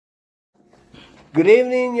Good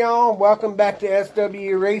evening, y'all. Welcome back to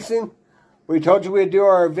S.W.E Racing. We told you we'd do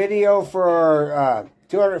our video for our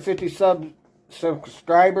 250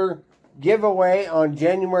 subscriber giveaway on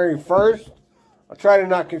January 1st. I'll try to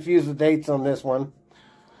not confuse the dates on this one.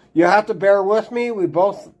 You'll have to bear with me. We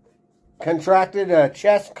both contracted a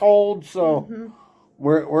chest cold, so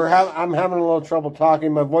I'm having a little trouble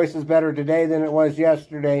talking. My voice is better today than it was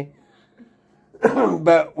yesterday.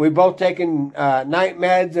 But we both taken night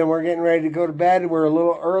meds and we're getting ready to go to bed. We're a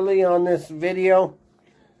little early on this video,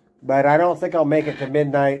 but I don't think I'll make it to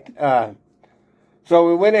midnight. So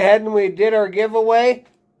we went ahead and we did our giveaway,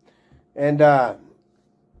 and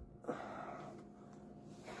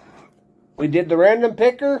we did the random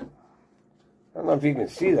picker. I don't know if you can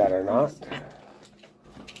see that or not.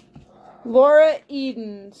 Laura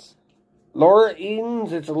Edens. Laura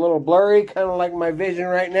Edens. It's a little blurry, kind of like my vision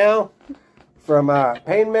right now. From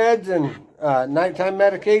pain meds and nighttime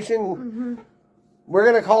medication. We're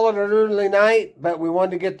going to call it an early night, but we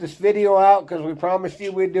wanted to get this video out because we promised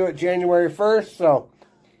you we'd do it January 1st. So,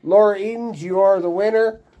 Laura Edens, you are the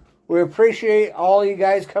winner. We appreciate all you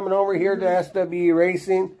guys coming over here to S.W.E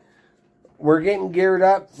Racing. We're getting geared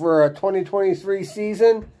up for a 2023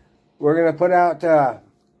 season. We're going to put out a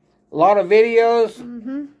lot of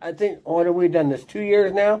videos. I think, what have we done this, 2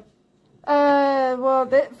 years now?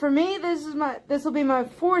 Well, for me, this will be my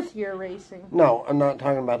 4th year racing. No, I'm not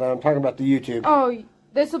talking about that. I'm talking about the YouTube. Oh,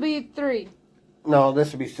 this will be 3. No,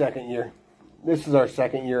 this will be 2nd year. This is our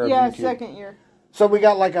 2nd year of YouTube. Yeah, 2nd year. So we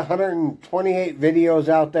got like 128 videos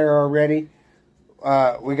out there already.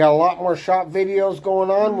 We got a lot more shop videos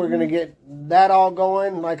going on. We're going to get that all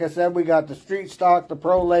going. Like I said, we got the street stock, the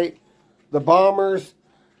pro late, the bombers.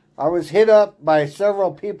 I was hit up by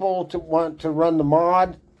several people to want to run the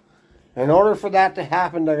mod. In order for that to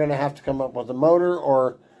happen, they're going to have to come up with a motor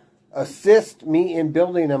or assist me in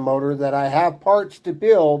building a motor that I have parts to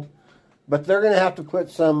build, but they're going to have to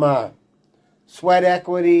put some sweat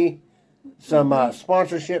equity, some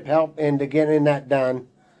sponsorship help into getting that done.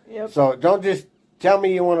 Yep. So don't just tell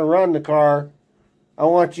me you want to run the car. I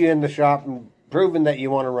want you in the shop and proving that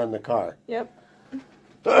you want to run the car. Yep.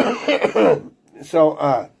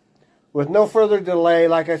 So, with no further delay,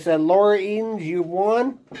 like I said, Laura Edens, you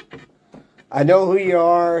won. I know who you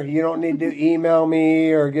are. You don't need to email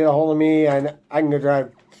me or get a hold of me. I can go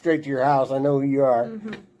drive straight to your house. I know who you are.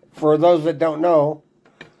 For those that don't know,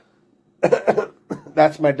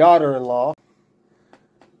 that's my daughter-in-law.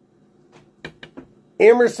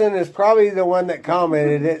 Emerson is probably the one that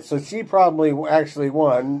commented it, so she probably actually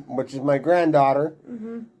won, which is my granddaughter.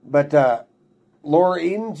 But Laura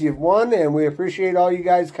Edens, you've won, and we appreciate all you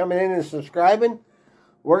guys coming in and subscribing.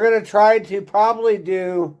 We're going to try to probably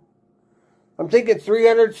do... I'm thinking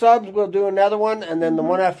 300 subs, we'll do another one, and then the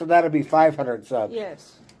one after that will be 500 subs.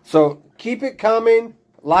 Yes. So keep it coming.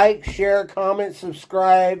 Like, share, comment,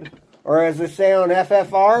 subscribe, or as they say on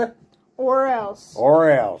FFR, or else.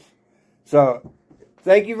 Or else. So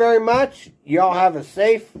thank you very much. Y'all have a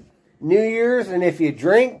safe New Year's, and if you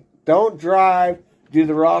drink, don't drive. Do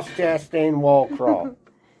the Ross Chastain wall crawl.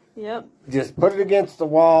 Yep. Just put it against the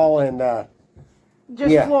wall and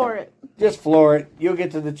just floor it. Just floor it. You'll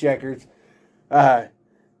get to the checkers. On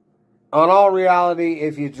all reality,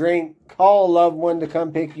 if you drink, call a loved one to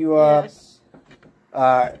come pick you up. Yes.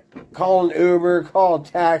 Call an Uber, call a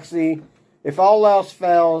taxi. If all else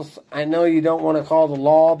fails, I know you don't want to call the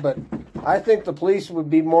law, but I think the police would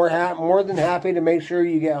be more than happy to make sure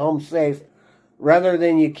you get home safe, rather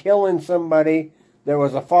than you killing somebody that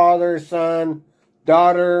was a father, son,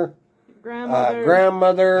 daughter,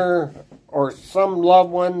 grandmother, or some loved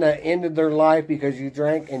one that ended their life because you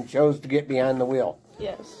drank and chose to get behind the wheel.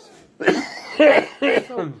 Yes.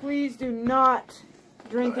 So please do not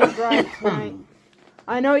drink and drive tonight.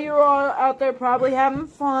 I know you're all out there probably having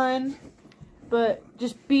fun, but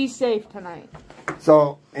just be safe tonight.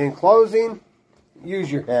 So, in closing, use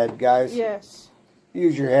your head, guys. Yes.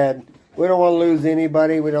 Use your head. We don't want to lose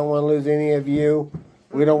anybody. We don't want to lose any of you.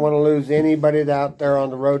 We don't want to lose anybody out there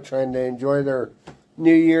on the road trying to enjoy their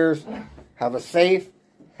New Year's. Have a safe,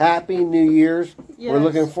 happy New Year's. Yes. We're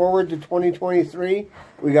looking forward to 2023.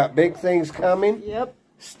 We got big things coming. Yep.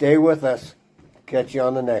 Stay with us. Catch you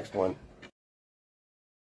on the next one.